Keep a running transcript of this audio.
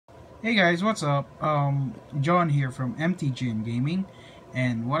Hey guys, what's up? John here from MTGN Gaming,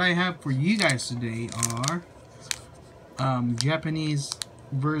 and what I have for you guys today are Japanese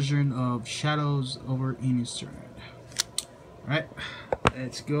version of Shadows over Innistrad. Alright,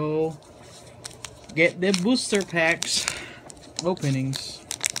 let's go get the booster packs openings.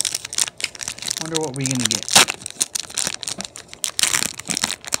 Wonder what we're gonna get.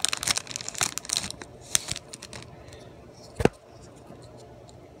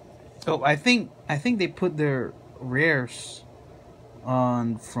 Oh, I think they put their rares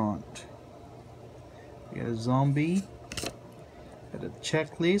on front. We got a zombie, got a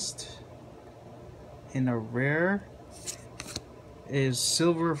checklist, and a rare is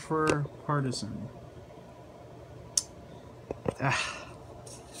Silver Fur Partisan.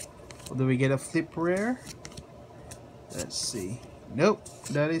 Do we get a flip rare? Let's see. Nope,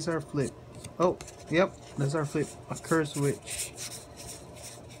 that is our flip. Oh, yep, that's our flip. A Cursed Witch.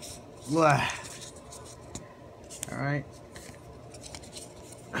 Blah. Alright.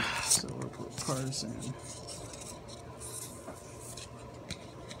 So we'll put Partisan.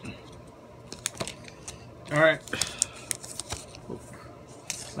 Alright.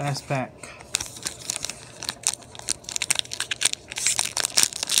 Last pack.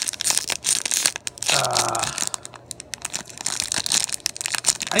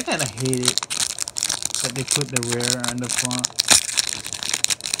 I kinda hate it that they put the rare on the front.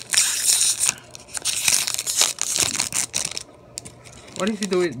 What if you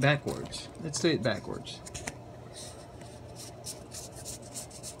do it backwards? Let's do it backwards.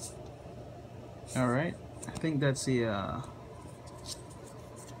 Alright. I think that's the you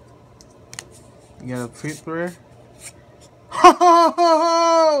got a flip rare.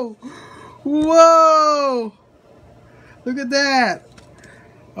 Ho! Whoa! Look at that!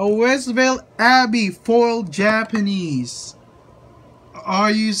 A Westvale Abbey foil Japanese. Are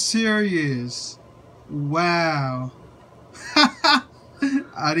you serious? Wow.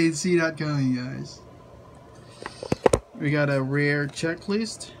 I didn't see that coming, guys. We got a rare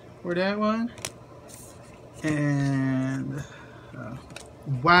checklist for that one. And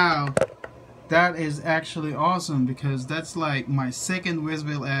wow, that is actually awesome because that's like my second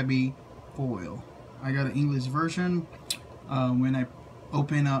Westvale Abbey foil. I got an English version when I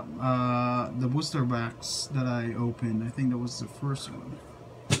open up the booster box that I opened. I think that was the first one.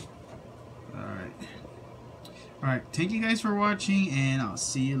 Alright, thank you guys for watching, and I'll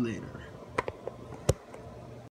see you later.